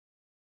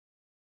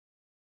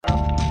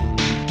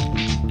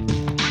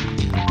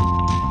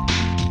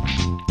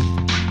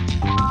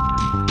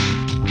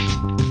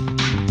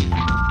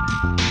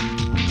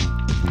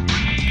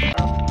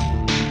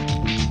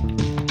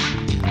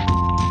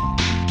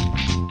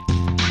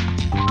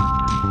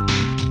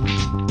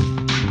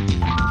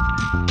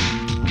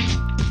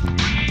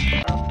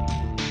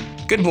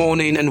Good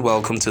morning and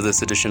welcome to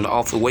this edition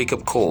of The Wake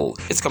Up Call.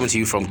 It's coming to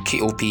you from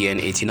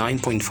KOPN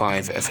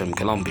 89.5 FM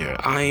Columbia.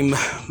 I'm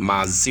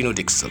Mazino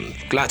Dixon.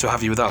 Glad to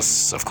have you with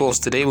us. Of course,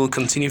 today we'll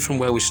continue from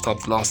where we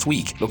stopped last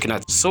week, looking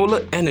at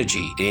solar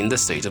energy in the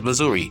state of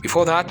Missouri.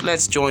 Before that,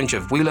 let's join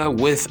Jeff Wheeler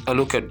with a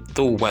look at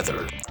the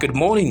weather. Good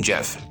morning,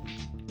 Jeff.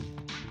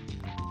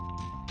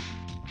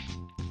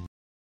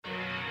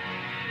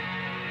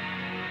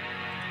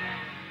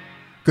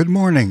 Good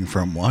morning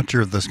from Watcher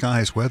of the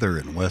Skies Weather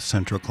in West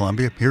Central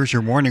Columbia. Here's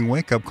your morning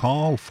wake-up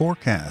call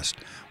forecast.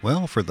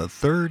 Well, for the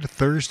third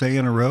Thursday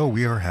in a row,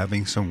 we are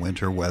having some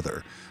winter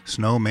weather.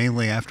 Snow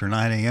mainly after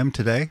 9 a.m.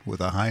 today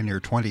with a high near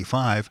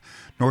 25.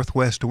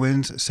 Northwest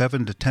winds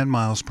 7 to 10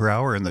 miles per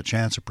hour and the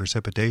chance of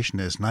precipitation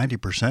is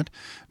 90%.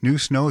 New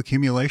snow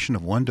accumulation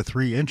of 1 to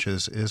 3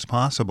 inches is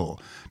possible.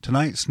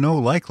 Tonight, snow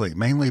likely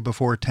mainly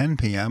before 10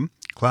 p.m.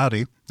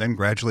 Cloudy, then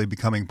gradually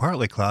becoming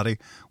partly cloudy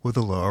with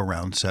a low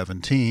around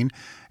 17.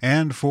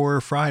 And for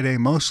Friday,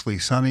 mostly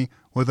sunny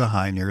with a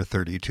high near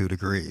 32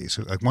 degrees.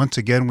 Once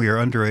again, we are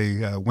under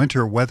a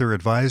winter weather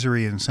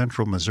advisory in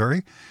central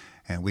Missouri,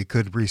 and we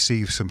could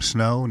receive some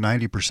snow,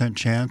 90%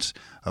 chance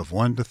of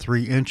 1 to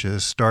 3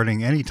 inches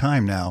starting any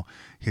time now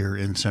here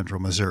in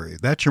central Missouri.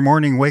 That's your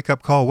morning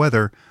wake-up call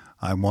weather.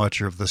 I'm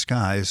Watcher of the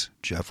Skies,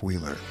 Jeff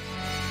Wheeler.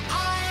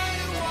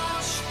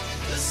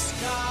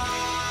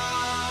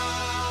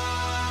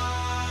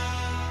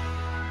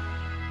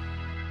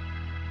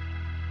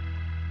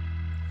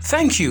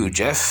 Thank you,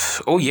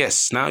 Jeff. Oh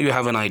yes, now you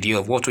have an idea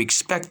of what to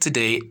expect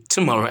today,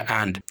 tomorrow,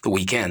 and the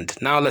weekend.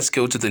 Now let's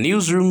go to the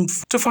newsroom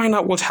to find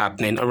out what's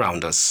happening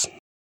around us.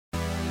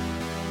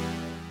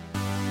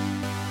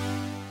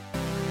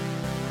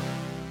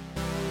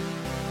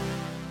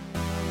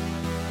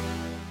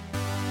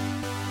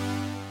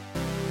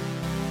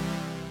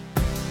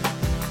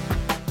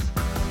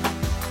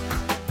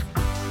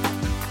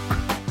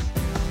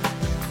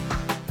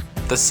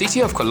 The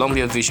City of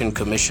Columbia Vision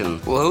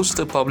Commission will host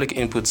a public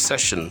input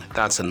session.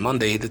 That's on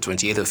Monday, the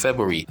 28th of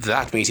February.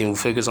 That meeting will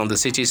focus on the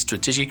city's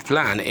strategic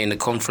plan in the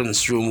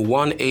conference room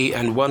 1A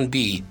and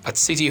 1B at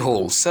City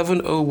Hall,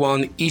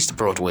 701 East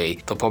Broadway.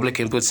 The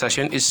public input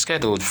session is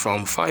scheduled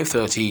from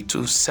 5:30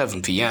 to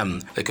 7 p.m.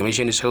 The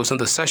commission is hosting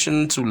the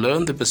session to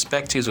learn the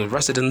perspectives of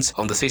residents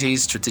on the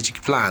city's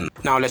strategic plan.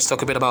 Now let's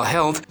talk a bit about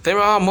health. There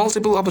are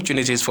multiple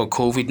opportunities for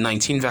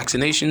COVID-19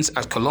 vaccinations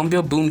at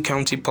Columbia Boone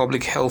County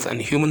Public Health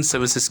and Human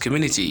Services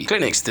Community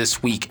clinics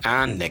this week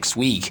and next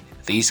week.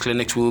 These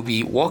clinics will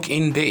be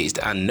walk-in based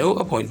and no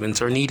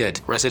appointments are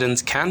needed.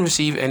 Residents can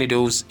receive any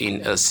dose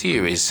in a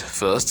series,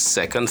 first,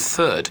 second,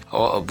 third,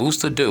 or a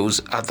booster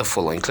dose at the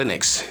following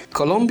clinics.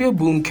 Columbia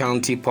Boone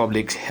County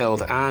Public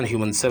Health and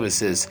Human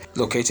Services,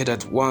 located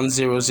at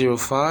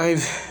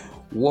 1005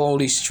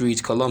 Wally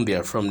Street,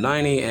 Columbia, from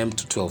 9 a.m.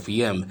 to 12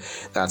 p.m.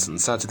 That's on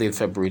Saturday,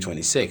 February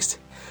 26th.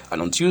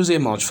 And on Tuesday,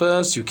 March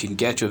 1st, you can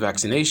get your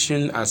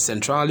vaccination at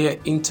Centralia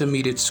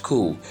Intermediate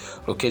School,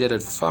 located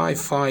at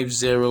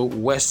 550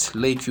 West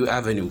Lakeview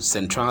Avenue,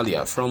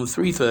 Centralia, from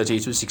 3:30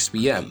 to 6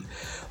 p.m.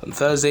 On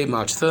Thursday,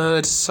 March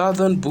 3rd,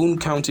 Southern Boone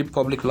County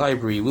Public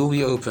Library will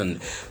be open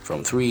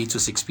from 3 to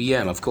 6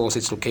 p.m. Of course,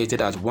 it's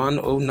located at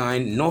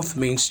 109 North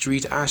Main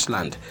Street,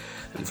 Ashland.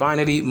 And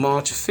finally,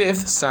 March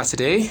 5th,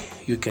 Saturday,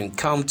 you can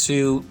come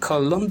to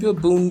Columbia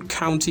Boone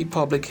County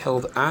Public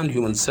Health and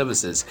Human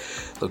Services,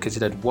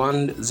 located at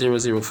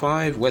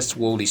 1005 West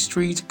Wally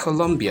Street,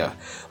 Columbia.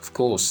 Of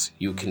course,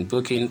 you can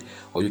book in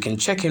or you can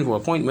check in for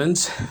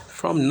appointments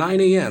from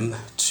 9 a.m.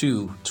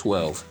 to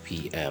 12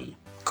 p.m.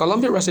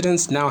 Columbia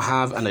residents now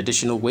have an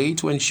additional way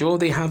to ensure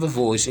they have a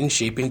voice in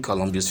shaping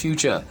Columbia's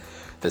future.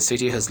 The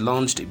city has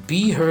launched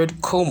Be Heard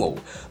Como,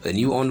 a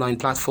new online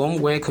platform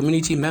where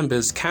community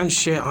members can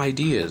share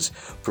ideas,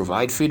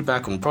 provide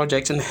feedback on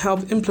projects, and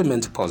help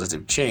implement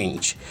positive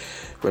change.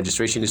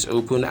 Registration is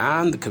open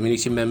and the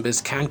community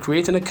members can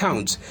create an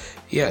account.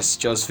 Yes,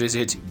 just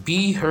visit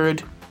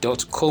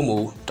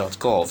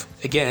beheard.como.gov.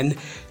 Again,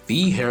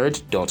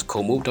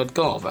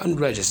 beheard.como.gov and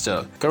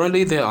register.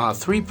 Currently, there are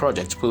 3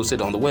 projects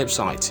posted on the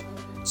website,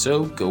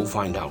 so go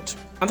find out.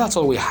 And that's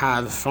all we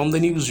have from the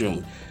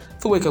newsroom.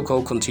 The wake-up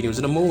call continues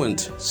in a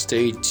moment.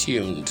 Stay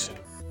tuned.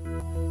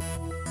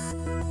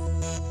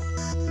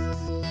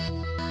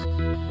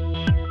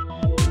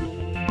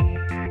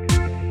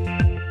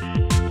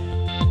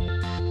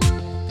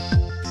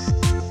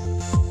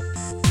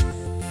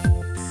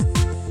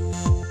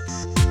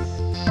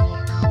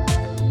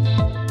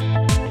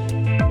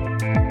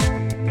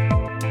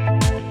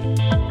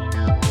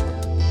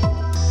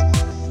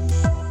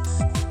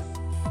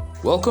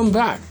 Welcome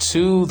back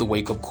to the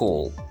wake-up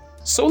call.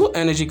 Solar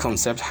energy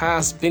concept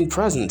has been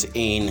present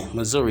in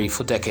Missouri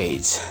for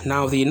decades.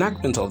 Now, the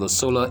enactment of the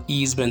solar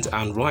easement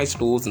and rights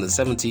laws in the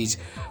 70s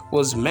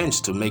was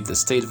meant to make the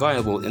state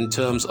viable in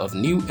terms of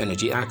new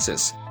energy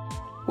access.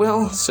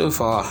 Well, so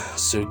far,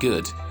 so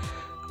good.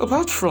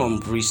 Apart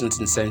from recent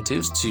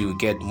incentives to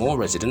get more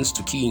residents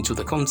to key into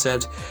the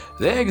concept,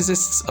 there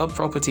exists a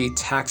property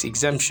tax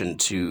exemption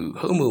to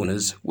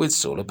homeowners with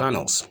solar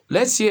panels.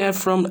 Let's hear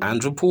from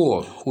Andrew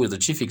Poor, who is the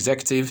chief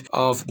executive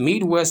of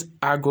Midwest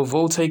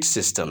Agrovoltaic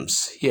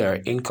Systems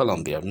here in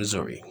Columbia,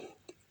 Missouri.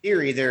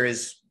 Theory, there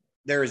is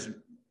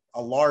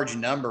a large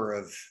number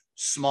of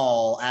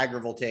small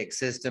agrivoltaic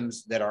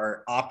systems that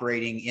are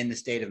operating in the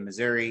state of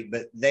Missouri,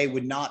 but they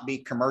would not be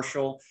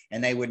commercial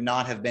and they would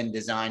not have been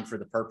designed for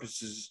the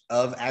purposes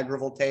of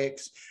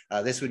agrivoltaics.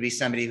 This would be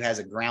somebody who has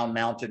a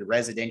ground-mounted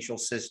residential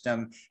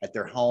system at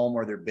their home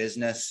or their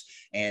business,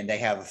 and they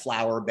have a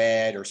flower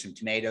bed or some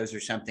tomatoes or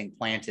something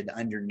planted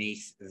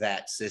underneath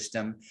that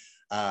system.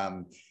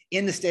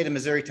 In the state of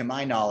Missouri, to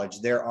my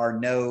knowledge, there are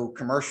no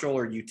commercial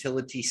or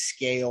utility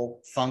scale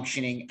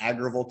functioning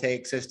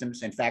agrivoltaic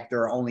systems. In fact,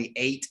 there are only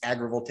 8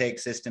 agrivoltaic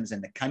systems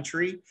in the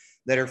country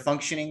that are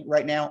functioning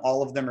right now.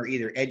 All of them are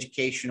either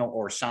educational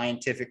or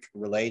scientific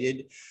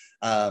related.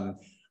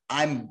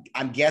 I'm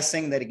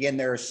guessing that, again,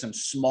 there are some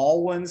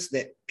small ones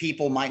that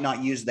people might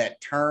not use that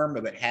term,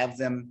 but have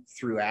them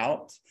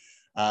throughout.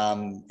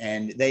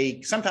 And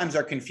they sometimes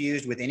are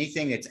confused with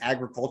anything that's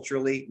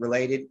agriculturally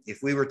related.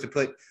 If we were to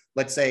put,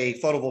 let's say,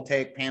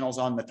 photovoltaic panels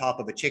on the top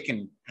of a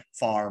chicken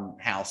farm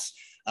house,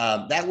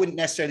 that wouldn't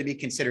necessarily be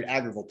considered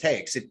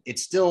agrivoltaics.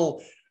 It's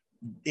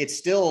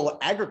still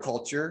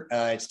agriculture.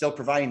 It's still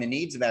providing the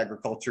needs of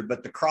agriculture,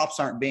 but the crops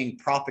aren't being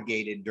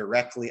propagated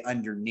directly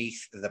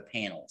underneath the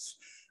panels.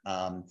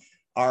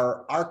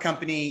 Our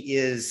company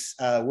is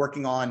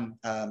working on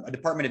a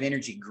Department of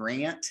Energy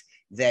grant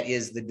that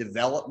is the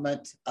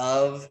development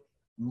of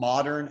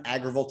modern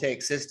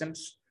agrivoltaic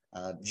systems.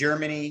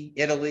 Germany,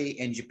 Italy,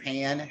 and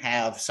Japan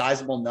have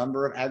sizable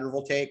number of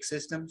agrivoltaic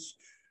systems.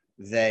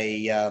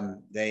 They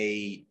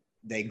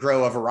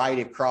grow a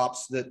variety of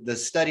crops. The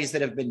studies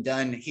that have been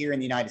done here in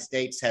the United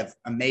States have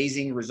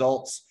amazing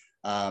results.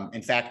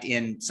 In fact,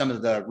 in some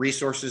of the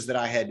resources that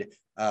I had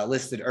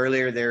listed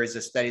earlier, there is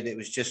a study that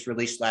was just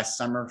released last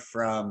summer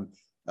from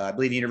I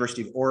believe the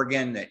University of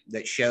Oregon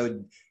that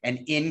showed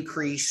an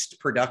increased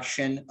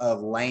production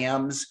of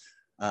lambs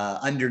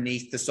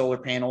underneath the solar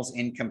panels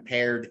in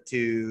compared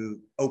to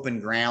open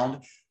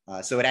ground.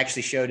 So it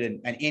actually showed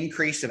an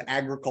increase of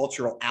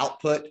agricultural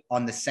output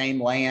on the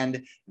same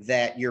land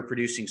that you're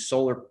producing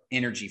solar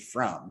energy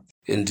from.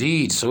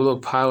 Indeed, solar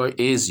power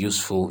is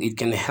useful. It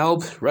can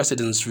help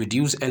residents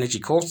reduce energy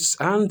costs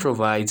and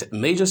provide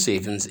major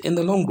savings in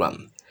the long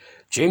run.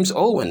 James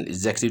Owen,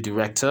 Executive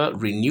Director,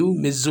 Renew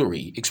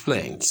Missouri,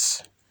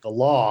 explains. The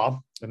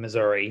law of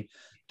Missouri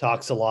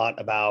talks a lot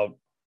about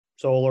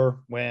solar,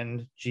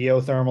 wind,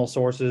 geothermal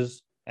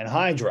sources, and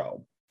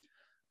hydro.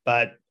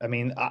 But I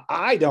mean,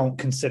 I don't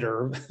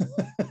consider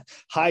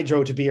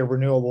hydro to be a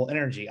renewable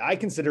energy. I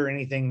consider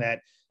anything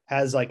that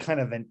has like kind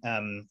of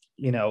an,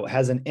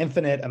 has an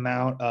infinite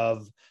amount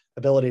of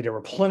ability to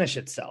replenish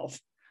itself.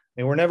 I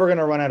mean, we're never going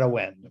to run out of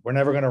wind. We're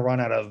never going to run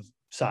out of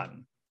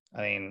sun.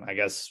 I mean, I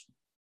guess,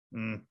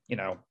 a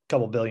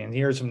couple billion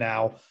years from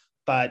now,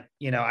 but,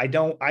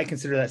 I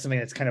consider that something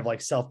that's kind of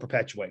like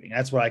self-perpetuating.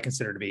 That's what I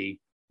consider to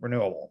be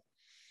renewable.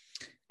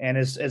 And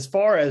as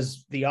far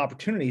as the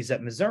opportunities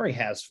that Missouri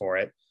has for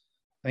it,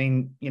 I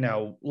mean,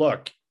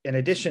 look, in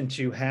addition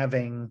to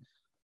having,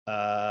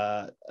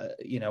 a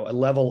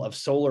level of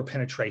solar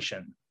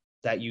penetration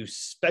that you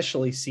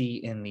especially see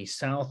in the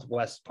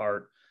southwest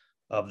part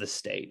of the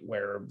state,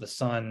 where the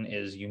sun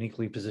is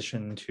uniquely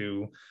positioned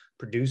to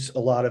produce a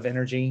lot of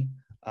energy,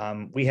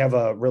 we have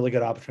a really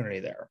good opportunity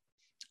there.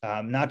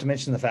 Not to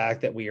mention the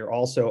fact that we are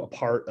also a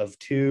part of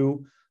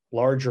 2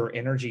 larger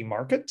energy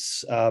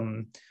markets,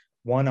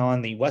 one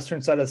on the western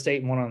side of the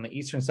state and one on the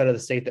eastern side of the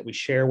state that we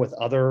share with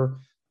other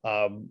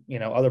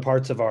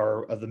parts of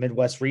the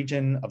Midwest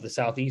region, of the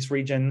Southeast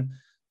region,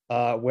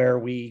 where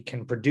we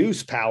can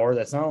produce power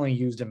that's not only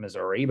used in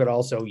Missouri, but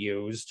also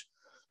used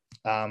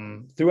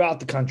throughout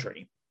the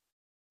country,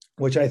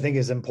 which I think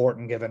is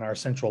important given our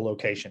central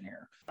location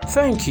here.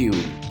 Thank you,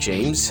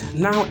 James.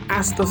 Now,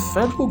 as the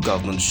federal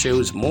government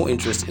shows more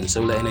interest in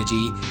solar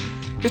energy,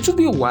 it would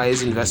be a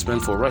wise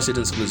investment for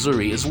residents of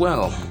Missouri as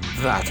well.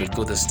 That would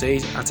put the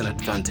state at an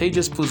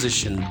advantageous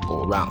position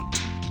all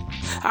around.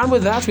 And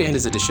with that, we end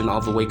this edition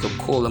of the Wake Up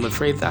Call. I'm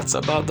afraid that's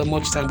about the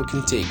much time we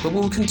can take, but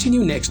we'll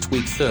continue next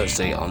week,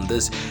 Thursday, on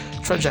this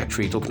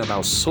trajectory talking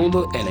about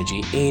solar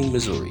energy in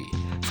Missouri.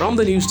 From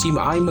the news team,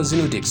 I'm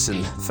Mazino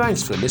Dixon.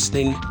 Thanks for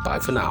listening. Bye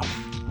for now.